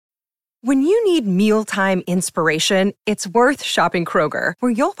When you need mealtime inspiration, it's worth shopping Kroger,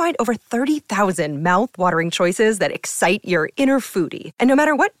 where you'll find over 30,000 mouth-watering choices that excite your inner foodie. And no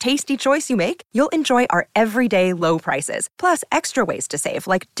matter what tasty choice you make, you'll enjoy our everyday low prices, plus extra ways to save,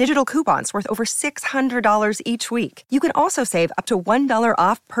 like digital coupons worth over $600 each week. You can also save up to $1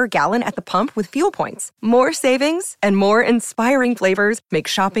 off per gallon at the pump with fuel points. More savings and more inspiring flavors make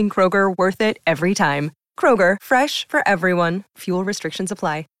shopping Kroger worth it every time. Kroger, fresh for everyone. Fuel restrictions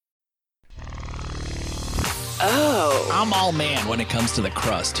apply. Oh. I'm all man when it comes to the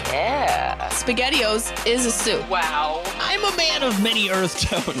crust. Yeah. SpaghettiOs is a soup. Wow. I'm a man of many earth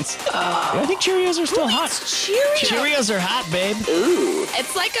tones. Oh. I think Cheerios are still hot. Cheerios? Cheerios are hot, babe. Ooh.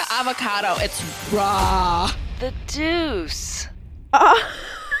 It's like an avocado. It's raw. The Deuce. How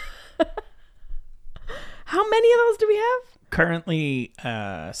many of those do we have? Currently,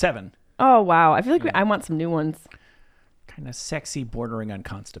 7. Oh, wow. I feel like I want some new ones. Kind of sexy, bordering on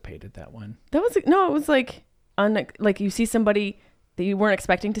constipated, that one. It was like you see somebody that you weren't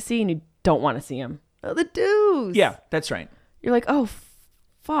expecting to see and you don't want to see them. Oh, the Deuce. Yeah, that's right. You're like, oh,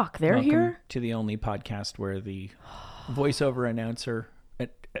 fuck, they're Welcome here? to the only podcast where the voiceover announcer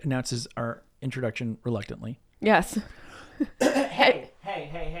announces our introduction reluctantly. Yes. Hey.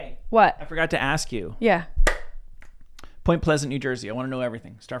 What? I forgot to ask you. Yeah. Point Pleasant, New Jersey. I want to know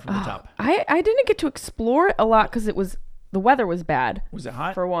everything. Start from the top. I didn't get to explore it a lot because the weather was bad. Was it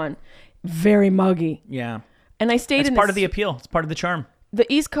hot? For one. Very muggy. Yeah. And I stayed It's part of the appeal. It's part of the charm. The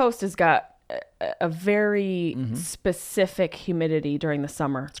East Coast has got a very specific humidity during the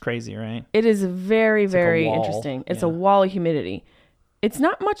summer. It's crazy, right? It is very, very like a wall. interesting. It's Yeah. a wall of humidity. It's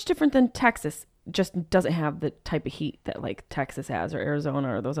not much different than Texas. Just doesn't have the type of heat that like Texas has or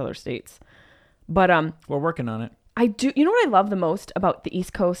Arizona or those other states. But we're working on it. I do. You know what I love the most about the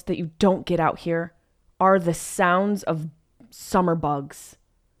East Coast that you don't get out here are the sounds of summer bugs.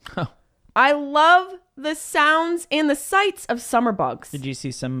 Oh. I love the sounds and the sights of summer bugs. Did you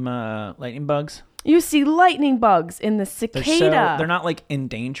see some lightning bugs? You see lightning bugs in the cicada. They're not like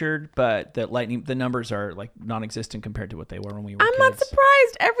endangered, but the numbers are like non-existent compared to what they were when we were I'm not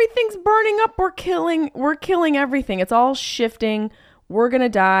surprised. Everything's burning up. We're killing everything. It's all shifting. We're gonna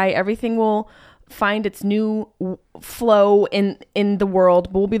die. Everything will find its new flow in the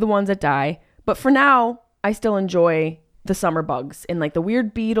world, but we'll be the ones that die. But for now, I still enjoy the summer bugs and like the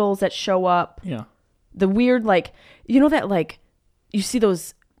weird beetles that show up. Yeah. The weird, like, you know that like you see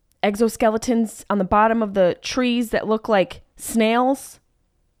those exoskeletons on the bottom of the trees that look like snails?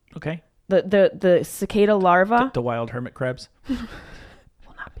 Okay. The cicada larva. The wild hermit crabs. Will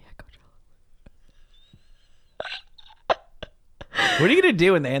not be at Coachella. What are you gonna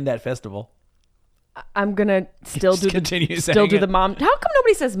do when they end that festival? I'm gonna still do the mom. How come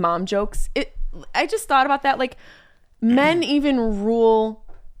nobody says mom jokes? I just thought about that. Like, men even rule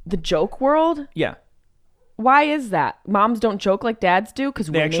the joke world. Yeah. Why is that? Moms don't joke like dads do because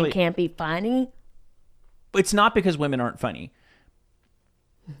women actually can't be funny. It's not because women aren't funny.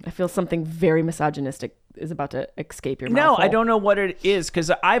 I feel something very misogynistic is about to escape your mouth. No, I don't know what it is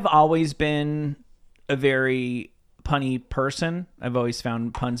because I've always been a very punny person. I've always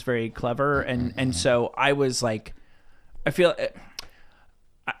found puns very clever, and so I was like, I feel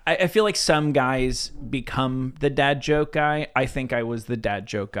like some guys become the dad joke guy. I think I was the dad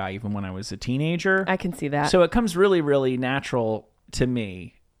joke guy even when I was a teenager. I can see that. So it comes really, really natural to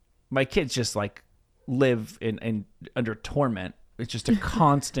me. My kids just like live in under torment. It's just a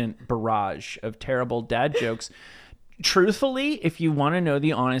constant barrage of terrible dad jokes. Truthfully, if you want to know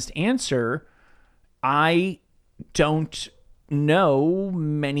the honest answer, I don't know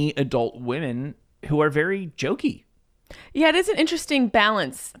many adult women who are very jokey. Yeah, it is an interesting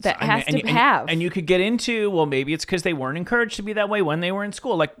balance that has to have. And you could get into, well, maybe it's because they weren't encouraged to be that way when they were in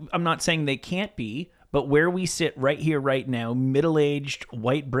school. Like, I'm not saying they can't be, but where we sit right here, right now, middle-aged,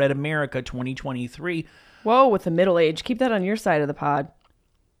 white bread America 2023. Whoa, with the middle age. Keep that on your side of the pod.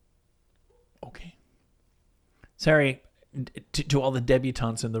 Okay. Sorry to all the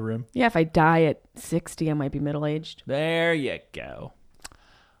debutantes in the room. Yeah, if I die at 60, I might be middle-aged. There you go.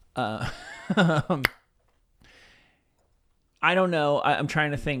 I don't know. I'm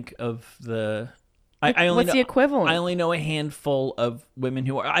trying to think of the... What's the equivalent? I only know a handful of women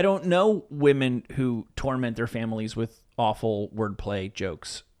who are... I don't know women who torment their families with awful wordplay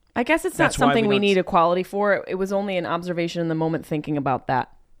jokes. I guess it's not something we need equality for. It was only an observation in the moment thinking about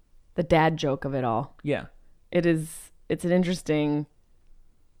that. The dad joke of it all. Yeah. It's an interesting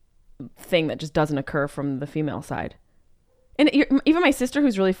thing that just doesn't occur from the female side. And even my sister,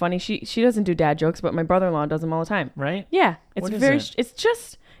 who's really funny, she doesn't do dad jokes, but my brother-in-law does them all the time. Right? Yeah. It's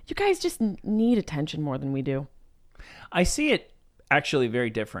just, you guys just need attention more than we do. I see it actually very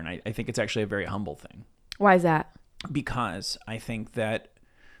different. I think it's actually a very humble thing. Why is that? Because I think that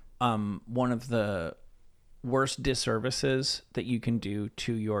one of the worst disservices that you can do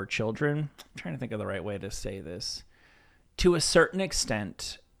to your children, I'm trying to think of the right way to say this, to a certain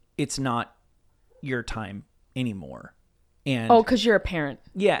extent, it's not your time anymore. And because you're a parent.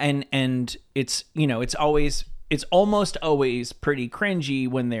 Yeah, and it's, it's almost always pretty cringy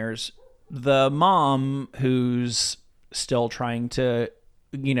when there's the mom who's still trying to,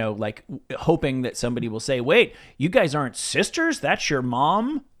 like hoping that somebody will say, wait, you guys aren't sisters? That's your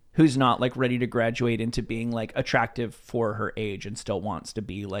mom? Who's not like ready to graduate into being like attractive for her age and still wants to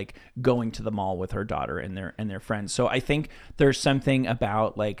be like going to the mall with her daughter and their friends. So I think there's something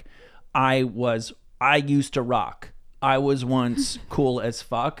about like, I used to rock. I was once cool as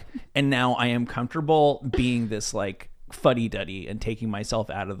fuck, and now I am comfortable being this like fuddy-duddy and taking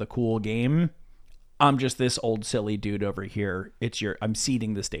myself out of the cool game. I'm just this old silly dude over here. I'm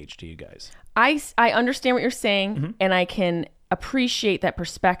ceding the stage to you guys. I understand what you're saying, and I can appreciate that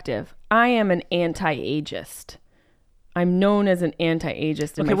perspective. I am an anti-ageist. I'm known as an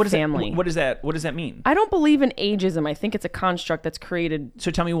anti-ageist in my family. What does that mean? I don't believe in ageism. I think it's a construct that's created.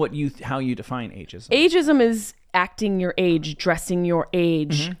 So tell me how you define ageism. Ageism is acting your age, dressing your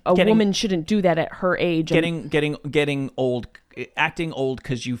age. A woman shouldn't do that at her age. Getting old, acting old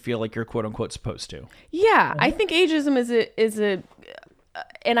because you feel like you're quote unquote supposed to. Yeah, I think ageism is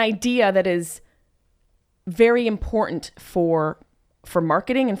an idea that is very important for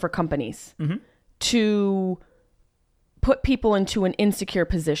marketing and for companies to put people into an insecure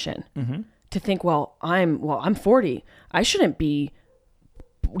position to think, well, I'm 40. I shouldn't be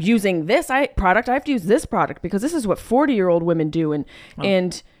using this product. I have to use this product because this is what 40-year-old women do.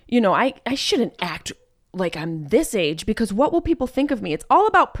 And I shouldn't act like I'm this age because what will people think of me? It's all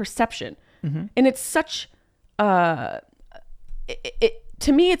about perception. And it's such, to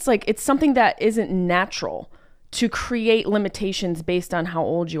me, it's like, it's something that isn't natural to create limitations based on how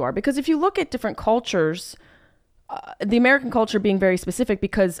old you are. Because if you look at different cultures, the American culture being very specific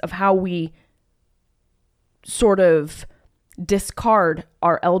because of how we sort of discard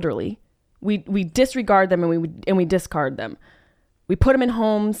our elderly. We disregard them and we discard them. We put them in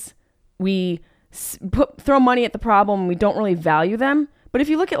homes. We throw money at the problem. We don't really value them. But if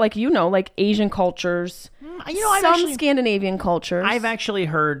you look at like Asian cultures, some Scandinavian cultures. I've actually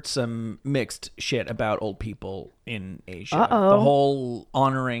heard some mixed shit about old people in Asia. Uh-oh. The whole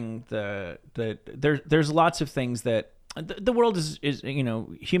honoring there's lots of things that the world is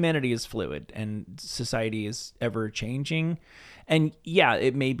humanity is fluid and society is ever changing. And yeah,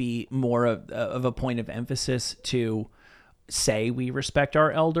 it may be more of a point of emphasis to say we respect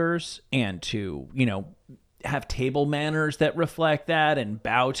our elders and to, have table manners that reflect that and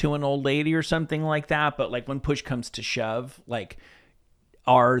bow to an old lady or something like that. But like when push comes to shove, like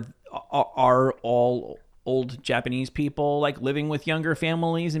are all old Japanese people like living with younger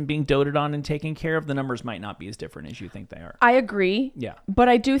families and being doted on and taken care of? The numbers might not be as different as you think they are. I agree. Yeah. But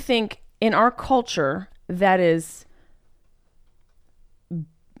I do think in our culture that is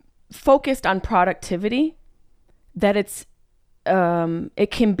focused on productivity, that it's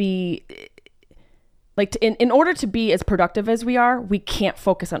it can be like in order to be as productive as we are, we can't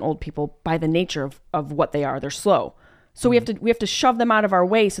focus on old people by the nature of what they are. They're slow. So we have to shove them out of our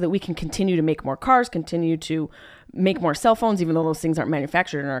way so that we can continue to make more cars, continue to make more cell phones, even though those things aren't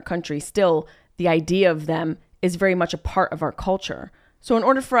manufactured in our country. Still, the idea of them is very much a part of our culture. So in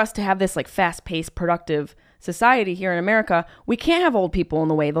order for us to have this like fast-paced, productive society here in America, we can't have old people in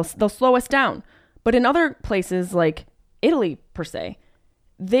the way. They'll slow us down. But in other places like Italy, per se,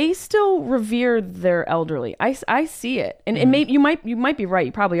 they still revere their elderly. I see it. And you might be right.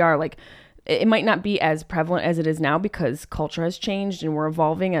 You probably are. Like, it might not be as prevalent as it is now because culture has changed and we're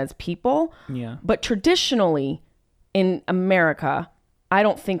evolving as people. Yeah. But traditionally in America, I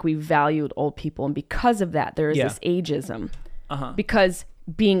don't think we valued old people. And because of that, there is this ageism. Because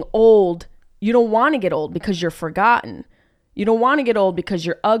being old, you don't want to get old because you're forgotten. You don't want to get old because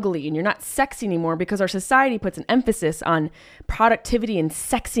you're ugly and you're not sexy anymore because our society puts an emphasis on productivity and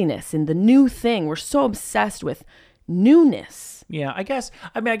sexiness and the new thing. We're so obsessed with newness. Yeah, I guess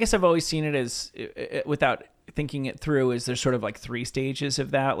I've always seen it as, without thinking it through, is there's sort of like three stages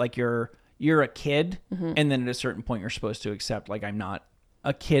of that. Like you're a kid, and then at a certain point you're supposed to accept like I'm not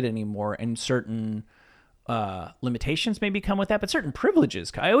a kid anymore, and certain limitations maybe come with that, but certain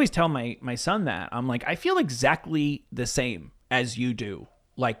privileges. I always tell my son that. I'm like, I feel exactly the same as you do.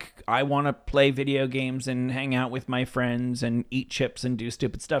 Like, I want to play video games and hang out with my friends and eat chips and do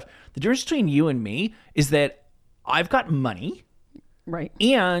stupid stuff. The difference between you and me is that I've got money. Right.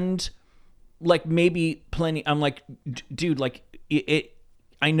 And like maybe plenty. I'm like, dude, like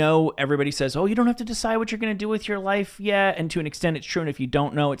I know everybody says, oh, you don't have to decide what you're going to do with your life yet. And to an extent, it's true. And if you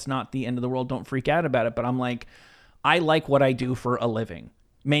don't know, it's not the end of the world. Don't freak out about it. But I'm like, I like what I do for a living.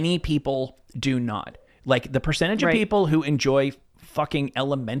 Many people do not. Like, the percentage of people who enjoy fucking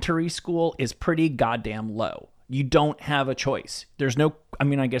elementary school is pretty goddamn low. You don't have a choice. There's no, I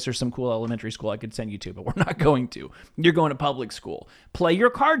mean, I guess there's some cool elementary school I could send you to, but we're not going to. You're going to public school. Play your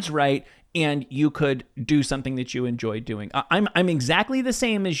cards right, and you could do something that you enjoy doing. I'm exactly the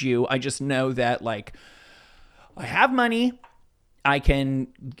same as you. I just know that, like, I have money. I can,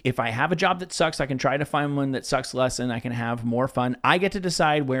 if I have a job that sucks, I can try to find one that sucks less and I can have more fun. I get to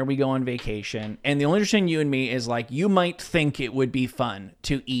decide where we go on vacation. And the only difference between you and me is, like, you might think it would be fun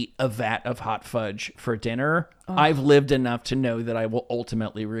to eat a vat of hot fudge for dinner. Oh. I've lived enough to know that I will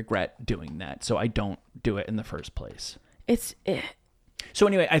ultimately regret doing that. So I don't do it in the first place. So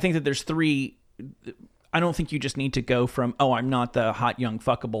anyway, I think that there's three. I don't think you just need to go from, oh, I'm not the hot, young,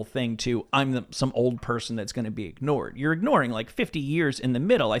 fuckable thing to I'm some old person that's going to be ignored. You're ignoring like 50 years in the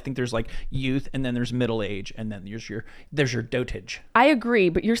middle. I think there's like youth, and then there's middle age, and then there's your dotage. I agree,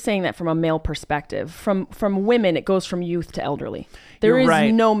 but you're saying that from a male perspective. From women, it goes from youth to elderly. There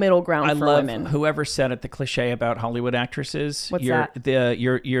is no middle ground for women. Whoever said it, the cliche about Hollywood actresses. What's that?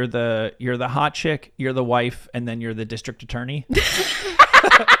 You're the hot chick, you're the wife, and then you're the district attorney.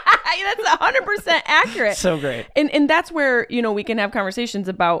 That's 100% accurate. So great. And that's where, we can have conversations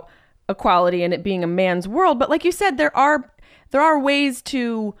about equality and it being a man's world. But like you said, there are ways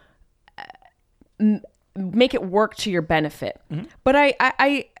to make it work to your benefit. Mm-hmm. But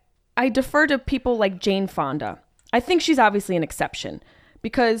I defer to people like Jane Fonda. I think she's obviously an exception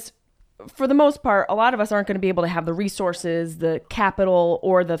because for the most part, a lot of us aren't going to be able to have the resources, the capital,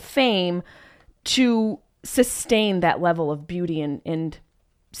 or the fame to sustain that level of beauty and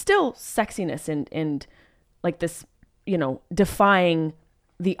still sexiness and like this, defying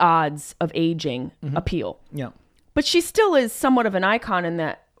the odds of aging appeal. Yeah. But she still is somewhat of an icon in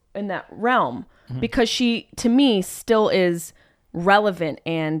that realm because she, to me, still is relevant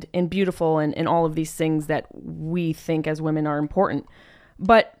and beautiful and all of these things that we think as women are important.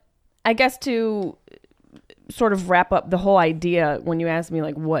 But I guess to sort of wrap up the whole idea, when you ask me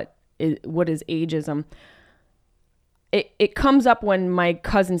like what is ageism, it comes up when my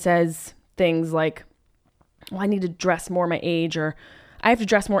cousin says things like, well, I need to dress more my age, or I have to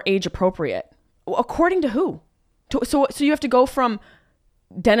dress more age appropriate. Well, according to who? So you have to go from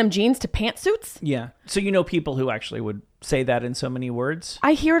denim jeans to pantsuits? Yeah. So people who actually would say that in so many words?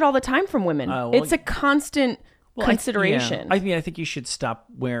 I hear it all the time from women. It's a constant consideration. I think you should stop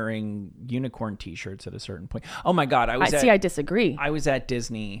wearing unicorn t-shirts at a certain point. Oh my God. I disagree. I was at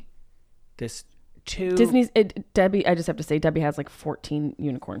Disney Disney's Debbie. I just have to say, Debbie has like 14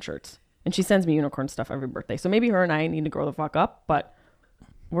 unicorn shirts, and she sends me unicorn stuff every birthday. So maybe her and I need to grow the fuck up, but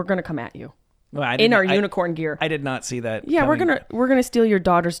we're gonna come at you in our unicorn gear. I did not see that. Yeah, we're gonna steal your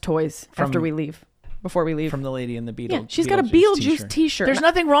daughter's toys before we leave. From the lady in the Beetlejuice. Yeah, she's got a Beetlejuice t-shirt. There's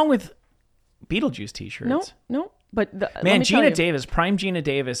nothing wrong with Beetlejuice t-shirts. No. But man, Gina Davis, prime Gina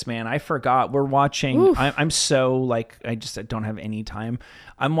Davis, man, I forgot. We're watching. I'm so like, I don't have any time.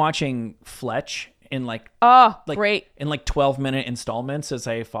 I'm watching Fletch in great in 12-minute installments as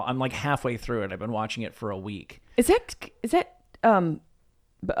I fall. I'm like halfway through it. I've been watching it for a week. Is that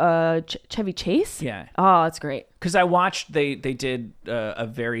Chevy Chase? Yeah. Oh, that's great. Because I watched they did a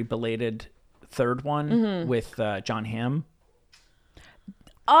very belated third one with John Hamm.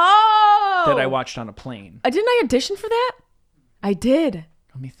 Oh, that I watched on a plane. Didn't I audition for that? I did.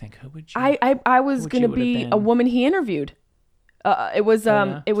 Let me think. Who would you? I was going to be a woman he interviewed. It was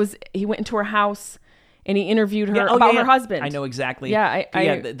he went into her house and he interviewed her about her husband. I know exactly.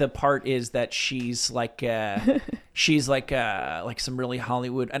 Yeah, the part is that she's like some really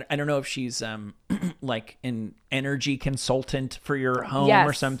Hollywood. I don't know if she's like an energy consultant for your home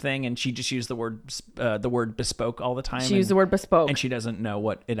or something, and she just used the word bespoke all the time. She used the word bespoke, and she doesn't know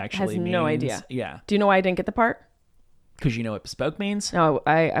what it actually means. No idea. Yeah. Do you know why I didn't get the part? Because you know what bespoke means? No,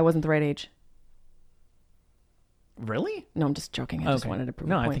 I wasn't the right age. Really? No, I'm just joking. I just wanted to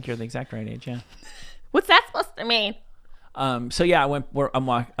prove a point. I think you're the exact right age. Yeah. What's that supposed to mean? So yeah,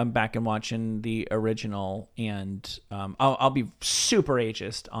 I'm back and watching the original, and I'll be super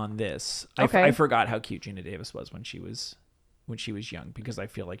ageist on this. Okay. I forgot how cute Gina Davis was when she was young, because I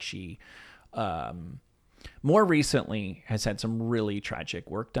feel like she more recently has had some really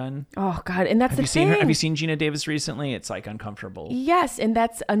tragic work done. Oh God, and that's the thing. Have you seen Gina Davis recently? It's like uncomfortable. Yes, and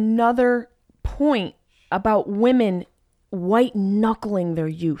that's another point about women white knuckling their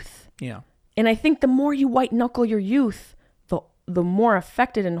youth. Yeah. And I think the more you white knuckle your youth, the more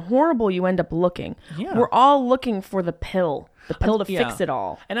affected and horrible you end up looking. Yeah. We're all looking for the pill to fix it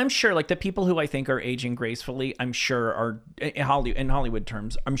all. And I'm sure, like, the people who I think are aging gracefully, I'm sure are, in Hollywood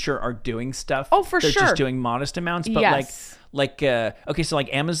terms, I'm sure are doing stuff. Oh, for They're sure. just doing modest amounts. But Yes. okay, so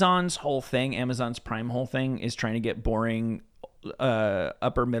like Amazon's Prime whole thing is trying to get boring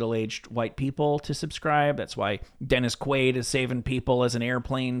upper middle-aged white people to subscribe. That's why Dennis Quaid is saving people as an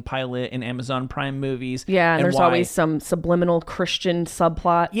airplane pilot in Amazon Prime movies. Yeah, and there's always some subliminal Christian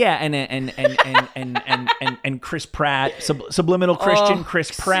subplot. Yeah, and Chris Pratt, subliminal Christian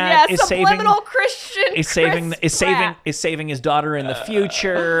Chris Pratt is saving his daughter in the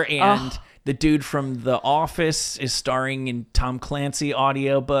future, and the dude from The Office is starring in Tom Clancy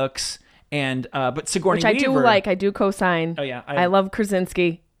audiobooks. And but Sigourney Weaver, I do co-sign. Oh yeah, I love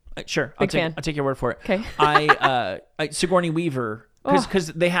Krasinski. Sure, Big fan. I'll take your word for it. Okay. Sigourney Weaver, because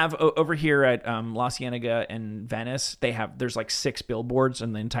they have over here at La Cienega and Venice, there's like 6 billboards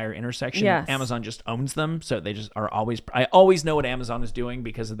in the entire intersection. Yes. Amazon just owns them, so they just are always. I always know what Amazon is doing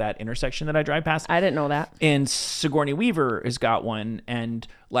because of that intersection that I drive past. I didn't know that. And Sigourney Weaver has got one, and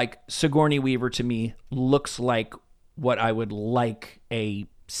like Sigourney Weaver to me looks like what I would like a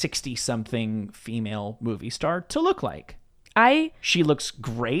 60-something female movie star to look like. She looks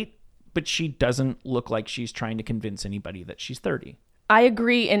great, but she doesn't look like she's trying to convince anybody that she's 30. I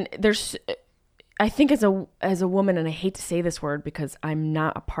agree, and I think as a woman, and I hate to say this word because I'm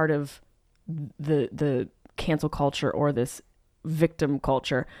not a part of the cancel culture or this victim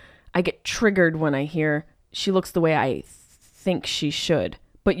culture, I get triggered when I hear she looks the way I think she should.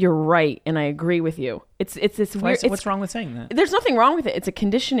 But you're right, and I agree with you. It's this weird. What's wrong with saying that? There's nothing wrong with it. It's a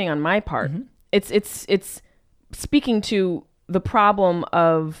conditioning on my part. Mm-hmm. It's speaking to the problem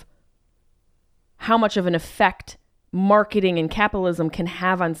of how much of an effect marketing and capitalism can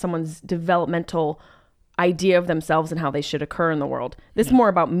have on someone's developmental idea of themselves and how they should occur in the world. This is more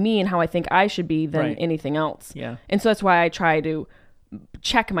about me and how I think I should be than anything else. Yeah. And so that's why I try to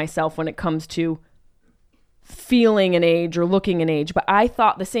check myself when it comes to feeling an age or looking an age. But I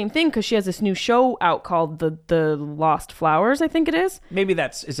thought the same thing because she has this new show out called the Lost Flowers, I think it is. Maybe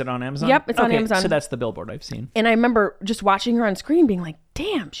is it on Amazon? Yep, it's on Amazon. So that's the billboard I've seen. And I remember just watching her on screen being like,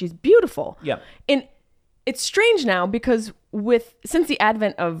 damn, she's beautiful. Yep. And it's strange now because since the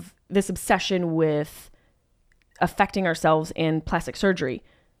advent of this obsession with affecting ourselves and plastic surgery,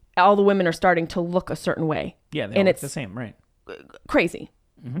 all the women are starting to look a certain way. Yeah, they all look the same, right? Crazy.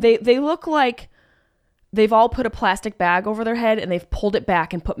 Mm-hmm. They look like they've all put a plastic bag over their head and they've pulled it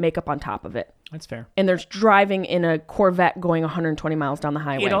back and put makeup on top of it. That's fair. And they're driving in a Corvette going 120 miles down the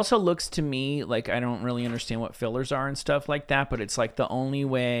highway. It also looks to me like I don't really understand what fillers are and stuff like that, but it's like the only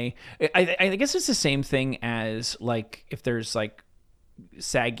way. I guess it's the same thing as like if there's like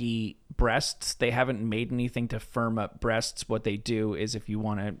saggy breasts, they haven't made anything to firm up breasts. What they do is if you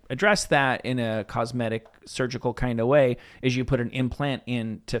want to address that in a cosmetic surgical kind of way is you put an implant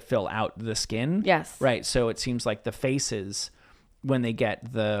in to fill out the skin. Yes. Right. So it seems like the faces, when they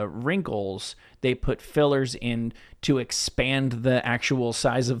get the wrinkles, they put fillers in to expand the actual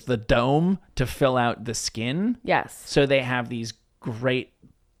size of the dome to fill out the skin. Yes. So they have these great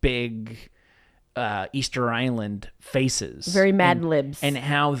big Easter Island faces. Very Mad Libs. And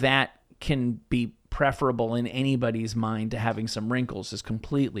how that can be preferable in anybody's mind to having some wrinkles is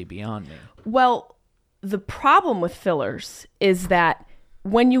completely beyond me. Well, the problem with fillers is that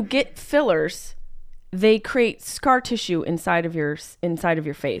when you get fillers, they create scar tissue inside of your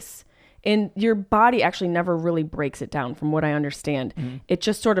face. And your body actually never really breaks it down, from what I understand. Mm-hmm. It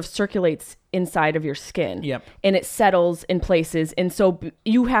just sort of circulates inside of your skin. Yep. And it settles in places. And so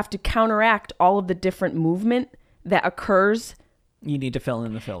you have to counteract all of the different movement that occurs. You need to fill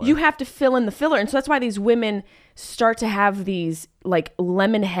in the filler. You have to fill in the filler. And so that's why these women start to have these like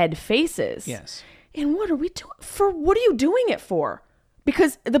lemon head faces. Yes. And what are we doing what are you doing it for?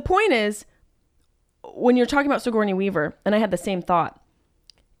 Because the point is, when you're talking about Sigourney Weaver, and I had the same thought,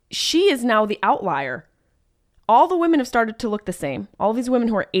 she is now the outlier. All the women have started to look the same. All these women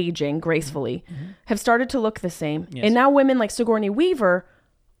who are aging gracefully have started to look the same. Yes. And now women like Sigourney Weaver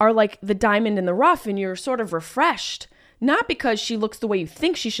are like the diamond in the rough, and you're sort of refreshed. Not because she looks the way you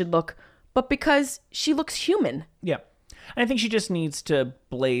think she should look, but because she looks human. Yeah. And I think she just needs to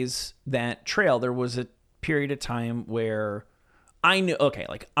blaze that trail. There was a period of time where I knew, okay,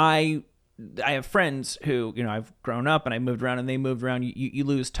 like I have friends who, you know, I've grown up and I moved around and they moved around. You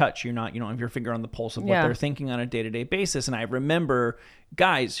lose touch. You don't have your finger on the pulse of what they're thinking on a day-to-day basis. And I remember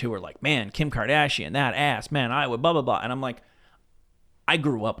guys who were like, man, Kim Kardashian, that ass, man, I would blah, blah, blah. And I'm like, I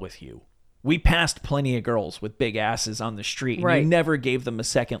grew up with you. We passed plenty of girls with big asses on the street. And you never gave them a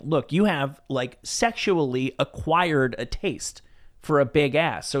second look. You have like sexually acquired a taste for a big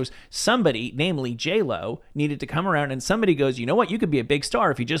ass. So somebody, namely J-Lo, needed to come around and somebody goes, you know what? You could be a big star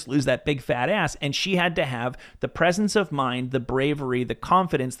if you just lose that big fat ass. And she had to have the presence of mind, the bravery, the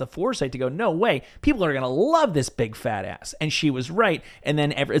confidence, the foresight to go, no way, people are going to love this big fat ass. And she was right. And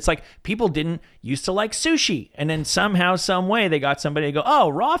then it's like people didn't used to like sushi. And then somehow, some way they got somebody to go, oh,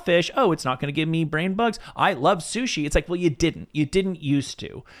 raw fish. Oh, it's not going to give me brain bugs. I love sushi. It's like, well, you didn't used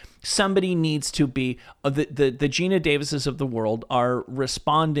to. Somebody needs to be the Gina Davises of the world are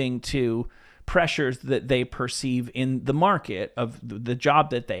responding to pressures that they perceive in the market of the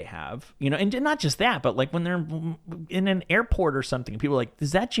job that they have, and not just that, but like when they're in an airport or something, people are like,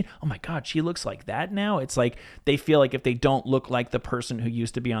 is that Gina? Oh my God, she looks like that now. It's like they feel like if they don't look like the person who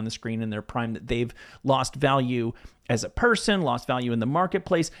used to be on the screen in their prime, that they've lost value as a person, lost value in the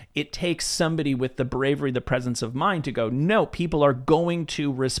marketplace. It takes somebody with the bravery, the presence of mind to go, no, people are going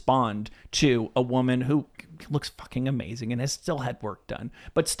to respond to a woman who looks fucking amazing and has still had work done,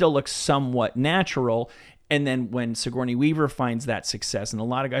 but still looks somewhat natural. And then when Sigourney Weaver finds that success, and a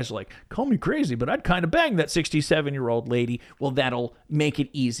lot of guys are like, call me crazy, but I'd kind of bang that 67-year-old lady. Well, that'll make it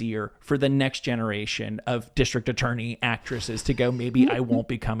easier for the next generation of district attorney actresses to go, maybe I won't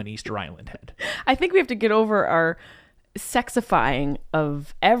become an Easter Island head. I think we have to get over our sexifying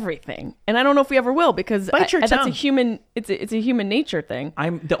of everything, and I don't know if we ever will, because that's a human. It's a human nature thing.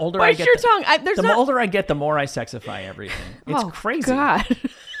 The older Bite I get, your tongue. The older I get, the more I sexify everything. It's crazy. God.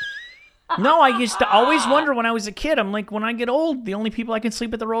 No, I used to always wonder when I was a kid. I'm like, when I get old, the only people I can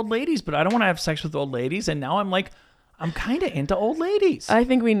sleep with are old ladies, but I don't want to have sex with old ladies. And now I'm like, I'm kind of into old ladies. I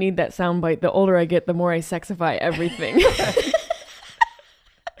think we need that soundbite. The older I get, the more I sexify everything.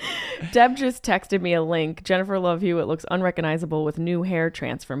 Deb just texted me a link. Jennifer Love Hewitt looks unrecognizable with new hair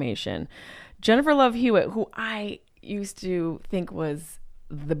transformation. Jennifer Love Hewitt, who I used to think was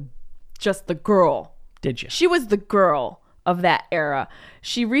just the girl. Did you? She was the girl of that era.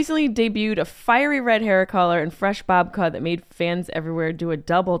 She recently debuted a fiery red hair color and fresh bob cut that made fans everywhere do a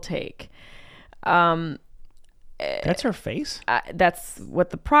double take. That's her face? That's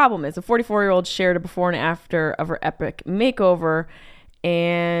what the problem is. A 44-year-old shared a before and after of her epic makeover.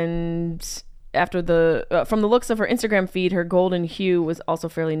 And after from the looks of her Instagram feed, her golden hue was also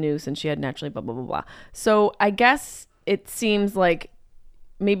fairly new since she had naturally blah, blah, blah, blah. So I guess it seems like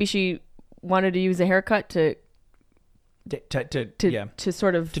maybe she wanted to use a haircut to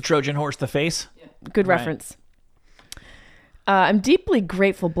sort of... To Trojan horse the face? Good reference. I'm deeply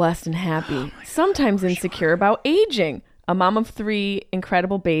grateful, blessed, and happy. Sometimes insecure about aging. A mom of 3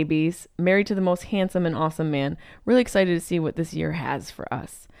 incredible babies, married to the most handsome and awesome man. Really excited to see what this year has for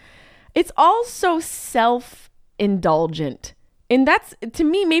us. It's all so self-indulgent. And that's, to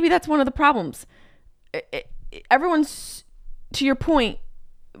me, maybe that's one of the problems. Everyone's, to your point,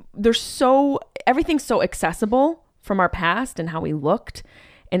 everything's so accessible from our past and how we looked.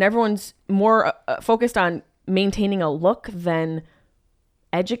 And everyone's more focused on maintaining a look than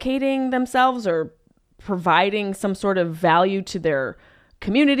educating themselves or providing some sort of value to their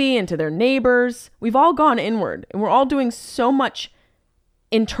community and to their neighbors. We've all gone inward, and we're all doing so much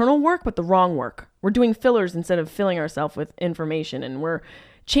internal work, but the wrong work. We're doing fillers instead of filling ourselves with information, and we're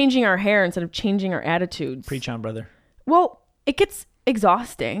changing our hair instead of changing our attitudes. Preach on, brother. Well, it gets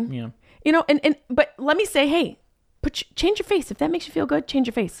exhausting. Yeah. But let me say, hey, change your face. If that makes you feel good, change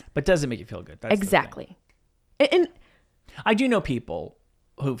your face. But does it make you feel good? That's exactly. And I do know people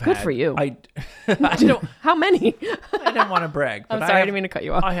who've good for you. I don't. How many? I didn't want to brag. But I'm sorry, I didn't mean to cut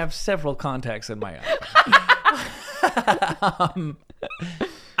you off. I have several contacts in my iPhone.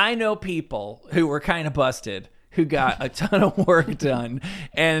 I know people who were kind of busted who got a ton of work done,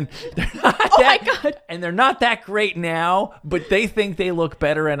 and they're not my God. And they're not that great now, but they think they look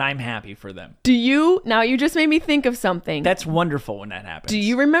better, and I'm happy for them. Now you just made me think of something. That's wonderful when that happens. Do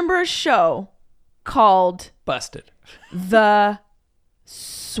you remember a show called Busted? The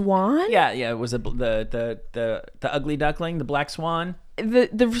Swan? Yeah, it was the ugly duckling, the black swan.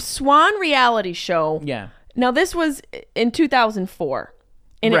 The Swan reality show. Yeah. Now this was in 2004.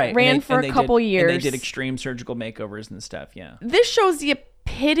 And it ran for a couple years. And they did extreme surgical makeovers and stuff, yeah. This shows the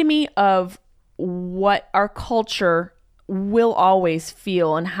epitome of what our culture will always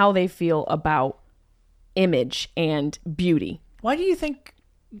feel and how they feel about image and beauty. Why do you think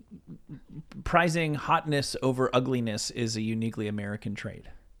prizing hotness over ugliness is a uniquely American trait?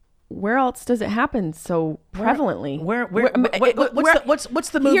 Where else does it happen so prevalently? What's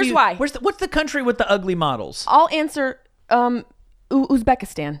the movie? Here's why. What's the country with the ugly models? I'll answer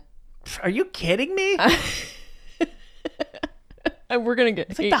Uzbekistan. Are you kidding me? We're gonna get.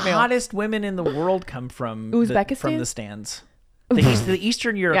 It's like the hottest women in the world come from Uzbekistan, from the stands. The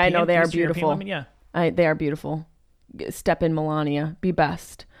Eastern European. Yeah, I know they are Eastern beautiful. Women, yeah, They are beautiful. step in Melania. Be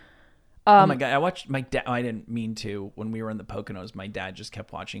best. Oh my God. I watched my dad. I didn't mean to. When we were in the Poconos, my dad just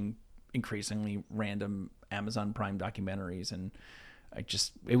kept watching increasingly random Amazon Prime documentaries. And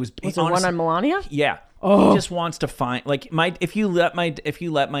was there one on Melania? Yeah. Oh. He just wants to find if you let my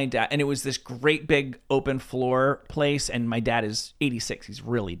dad, and it was this great big open floor place, and my dad is 86. He's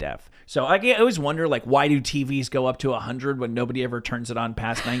really deaf. So I always wonder, why do TVs go up to 100 when nobody ever turns it on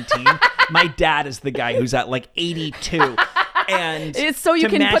past 19? My dad is the guy who's at 82. And it's so you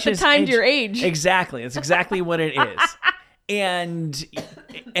can put the time to your age. Exactly. That's exactly what it is. And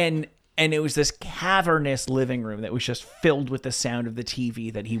it was this cavernous living room that was just filled with the sound of the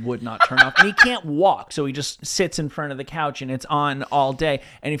TV that he would not turn off. And he can't walk, so he just sits in front of the couch and it's on all day.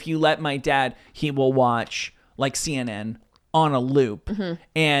 And if you let my dad, he will watch CNN on a loop. Mm-hmm.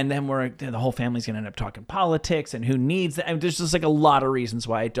 And then the whole family's going to end up talking politics and who needs that. And there's just a lot of reasons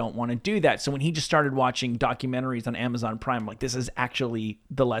why I don't want to do that. So when he just started watching documentaries on Amazon Prime, this is actually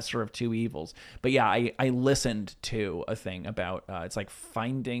the lesser of two evils. But yeah, I listened to a thing about, it's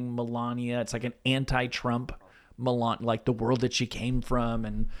finding Melania. It's an anti-Trump Melania, the world that she came from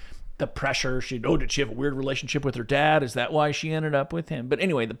and the pressure. Did she have a weird relationship with her dad? Is that why she ended up with him? But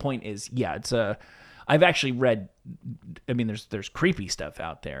anyway, the point is, yeah, it's I've actually read, there's creepy stuff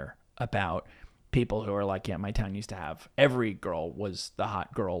out there about people who are yeah, my town used to have, every girl was the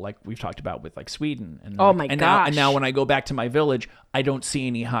hot girl, like we've talked about with Sweden. And oh my gosh. And now when I go back to my village, I don't see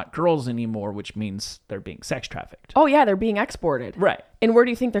any hot girls anymore, which means they're being sex trafficked. Oh yeah, they're being exported. Right. And where do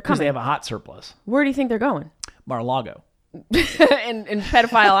you think they're coming? Because they have a hot surplus. Where do you think they're going? Mar-a-Lago. in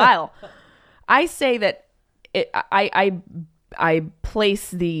Pedophile Isle. I say that I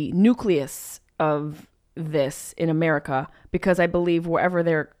place the nucleus of this in America because I believe wherever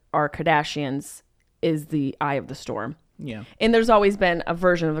there are Kardashians is the eye of the storm. Yeah. And there's always been a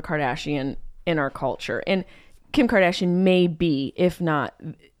version of a Kardashian in our culture. And Kim Kardashian may be, if not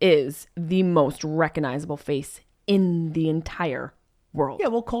is, the most recognizable face in the entire world. Yeah,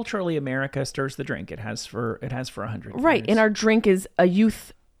 well, culturally, America stirs the drink. It has for 100 years. Right, and our drink is a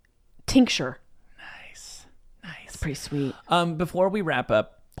youth tincture. Nice. It's pretty sweet. Before we wrap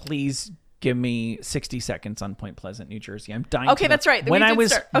up, please give me 60 seconds on Point Pleasant, New Jersey. I'm dying. Okay, that's right. When I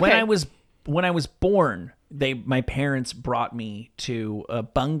was born, my parents brought me to a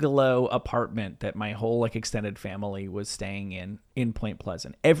bungalow apartment that my whole extended family was staying in Point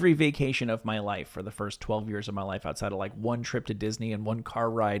Pleasant. Every vacation of my life for the first 12 years of my life, outside of one trip to Disney and one car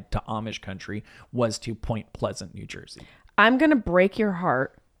ride to Amish country, was to Point Pleasant, New Jersey. I'm going to break your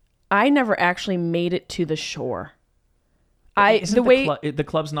heart. I never actually made it to the shore. The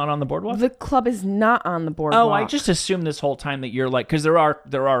club's not on the boardwalk? The club is not on the boardwalk. Oh, I just assumed this whole time that you're because there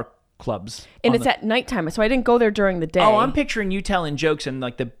are clubs. And it's at nighttime, so I didn't go there during the day. Oh, I'm picturing you telling jokes and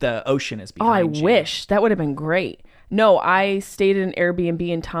the ocean is behind you. Oh, I wish. That would have been great. No, I stayed in an Airbnb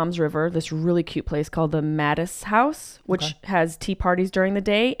in Toms River, this really cute place called the Mattis House, which has tea parties during the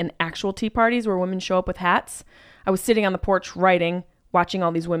day and actual tea parties where women show up with hats. I was sitting on the porch writing, watching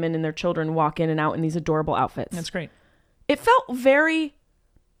all these women and their children walk in and out in these adorable outfits. That's great. It felt very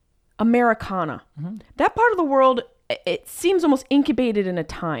Americana. Mm-hmm. That part of the world, it seems almost incubated in a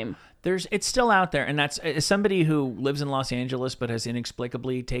time. It's still out there, and that's as somebody who lives in Los Angeles but has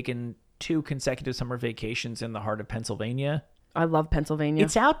inexplicably taken 2 consecutive summer vacations in the heart of Pennsylvania. I love Pennsylvania.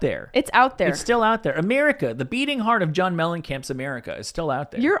 It's out there. It's out there. It's still out there. America, the beating heart of John Mellencamp's America, is still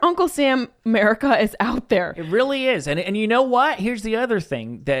out there. Your Uncle Sam America is out there. It really is. And you know what? Here's the other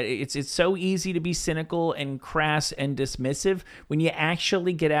thing, that it's so easy to be cynical and crass and dismissive when you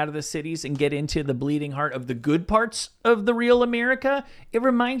actually get out of the cities and get into the bleeding heart of the good parts of the real America. It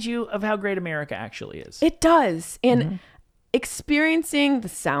reminds you of how great America actually is. It does. And experiencing the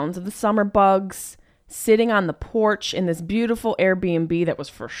sounds of the summer bugs, sitting on the porch in this beautiful Airbnb that was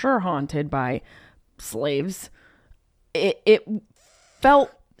for sure haunted by slaves. It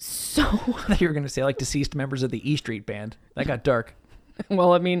felt so... I thought you were going to say deceased members of the E Street Band. That got dark.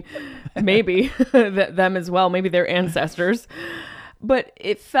 Well, I mean, maybe them as well. Maybe their ancestors. But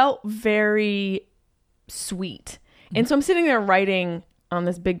it felt very sweet. And so I'm sitting there writing on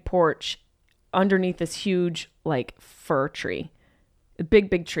this big porch underneath this huge fir tree. A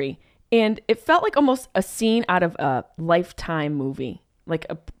big tree. And it felt like almost a scene out of a Lifetime movie, like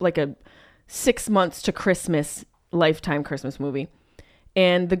a 6 months to Christmas Lifetime Christmas movie.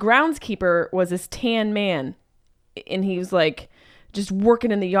 And the groundskeeper was this tan man, and he was just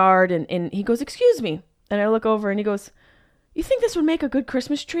working in the yard, and he goes, "Excuse me." And I look over and he goes, "You think this would make a good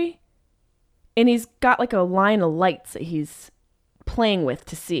Christmas tree?" And he's got a line of lights that he's playing with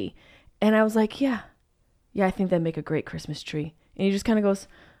to see. And I was like, yeah, I think that'd make a great Christmas tree. And he just kind of goes,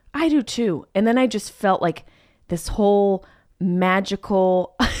 "I do too." And then I just felt this whole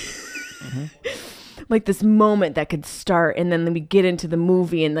magical like this moment that could start, and then we get into the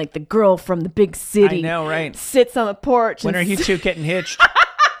movie, and like the girl from the big city I know, right? sits on the porch. When are you two getting hitched?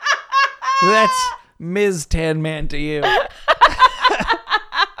 That's Ms. Tan Man to you. I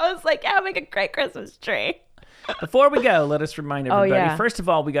was like, yeah, make a great Christmas tree. Before we go, let us remind everybody. yeah. First of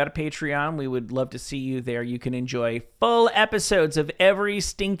all, we got a Patreon. We would love to see you there. You can enjoy full episodes of every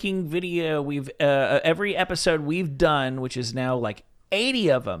stinking video every episode we've done, which is now like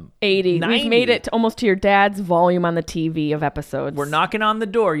 80 of them. 80. 90. We've made it almost to your dad's volume on the TV of episodes. We're knocking on the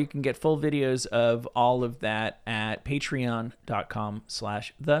door. You can get full videos of all of that at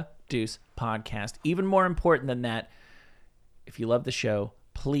patreon.com/the Deuce Podcast. Even more important than that, if you love the show,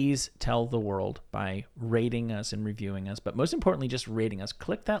 please tell the world by rating us and reviewing us. But most importantly, just rating us.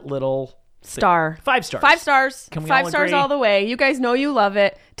 Click that little star. 5 stars. 5 stars. Can we 5 all stars agree? all the way. You guys know you love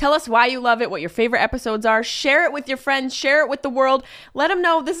it. Tell us why you love it, what your favorite episodes are. Share it with your friends. Share it with the world. Let them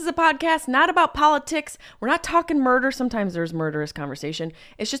know this is a podcast not about politics. We're not talking murder. Sometimes there's murderous conversation.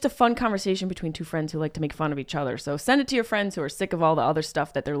 It's just a fun conversation between two friends who like to make fun of each other. So send it to your friends who are sick of all the other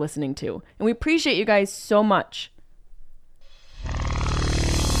stuff that they're listening to. And we appreciate you guys so much.